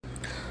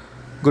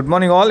Good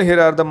morning all. Here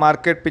are the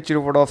market pitch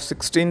report of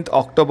 16th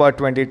October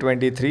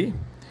 2023.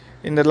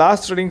 In the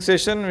last trading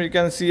session, we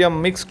can see a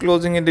mixed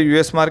closing in the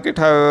US market.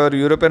 However,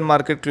 European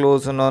market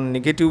closed on a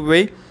negative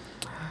way.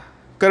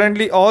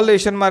 Currently, all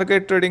Asian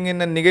market trading in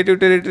a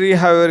negative territory.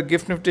 However,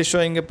 Gift Nifty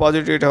showing a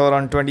positive return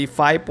around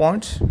 25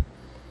 points.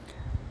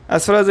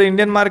 As far as the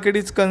Indian market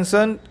is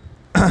concerned,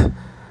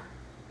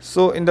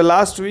 so in the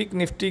last week,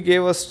 Nifty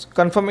gave us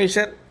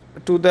confirmation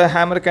to the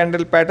hammer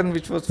candle pattern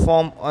which was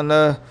formed on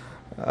the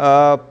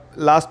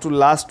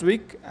last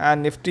week,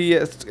 and Nifty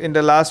in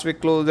the last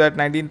week closed at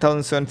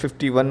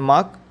 19,751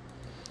 mark.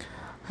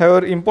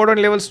 However, important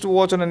levels to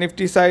watch on the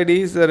Nifty side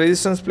is the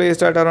resistance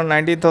placed at around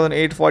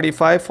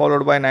 19,845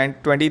 followed by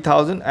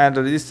 20,000, and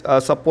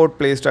the support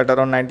placed at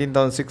around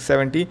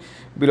 19,670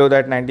 below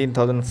that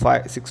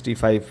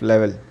 19,565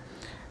 level.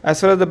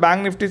 As far as the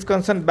Bank Nifty is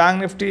concerned,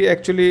 Bank Nifty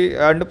actually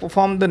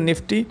underperformed the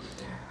Nifty,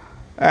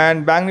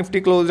 and Bank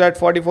Nifty closed at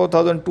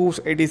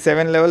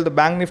 44,287 level. The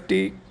Bank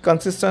Nifty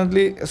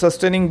consistently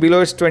sustaining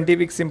below its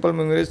 20-week simple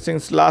moving average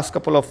since last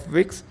couple of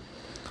weeks.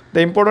 The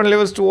important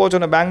levels to watch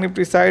on the Bank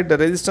Nifty side, the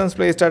resistance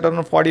placed at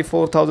around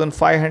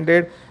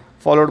 44,500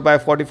 followed by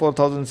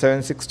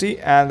 44,760,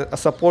 and a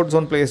support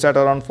zone placed at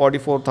around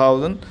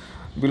 44,000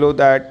 below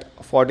that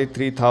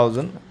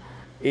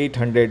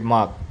 43,800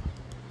 mark.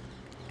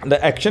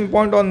 The action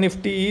point on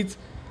Nifty is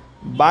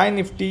buy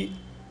Nifty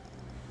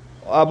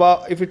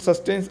above. If it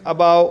sustains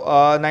above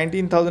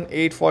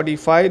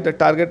 19,845, the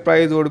target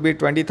price would be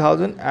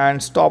 20,000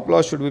 and stop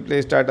loss should be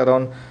placed at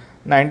around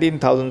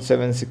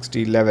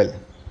 19,760 level.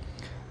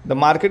 The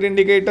market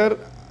indicator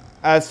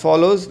as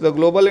follows. The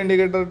global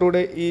indicator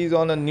today is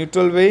on a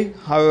neutral way.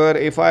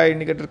 However, FI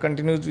indicator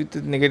continues with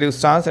its negative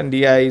stance and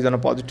DI is on a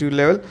positive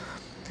level.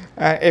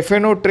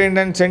 FNO trend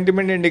and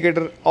sentiment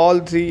indicator, all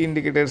three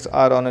indicators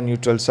are on a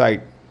neutral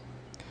side.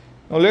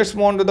 Now let's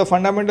move on to the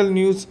fundamental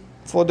news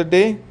for the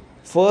day.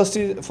 First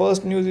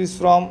news is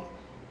from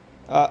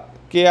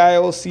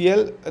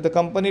KIOCL, the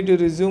company to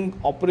resume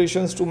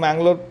operations to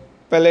Mangalore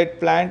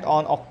pellet plant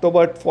on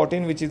October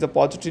 14, which is a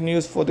positive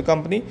news for the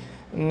company.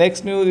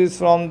 Next news is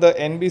from the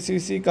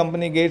NBCC,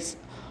 company gets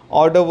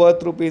order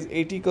worth rupees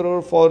 80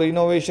 crore for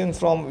renovation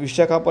from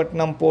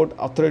Visakhapatnam Port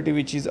Authority,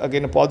 which is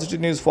again a positive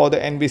news for the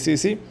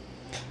NBCC.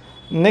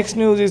 Next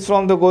news is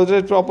from the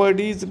Godrej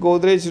Properties.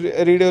 Godrej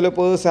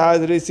Redevelopers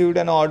has received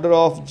an order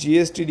of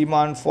GST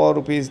demand for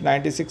rupees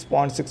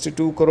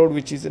 96.62 crore,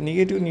 which is a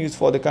negative news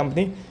for the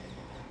company.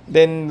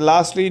 Then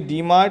lastly,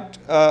 DMart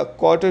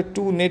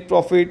Q2 net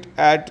profit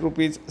at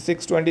rupees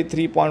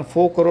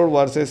 623.4 crore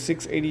versus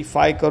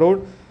 685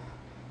 crore.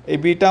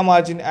 EBITDA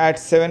margin at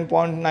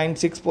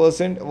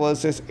 7.96%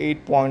 versus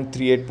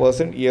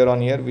 8.38% year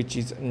on year, which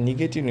is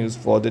negative news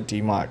for the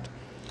DMart.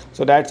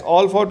 So that's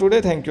all for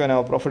today. Thank you and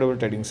have a profitable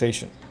trading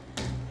session.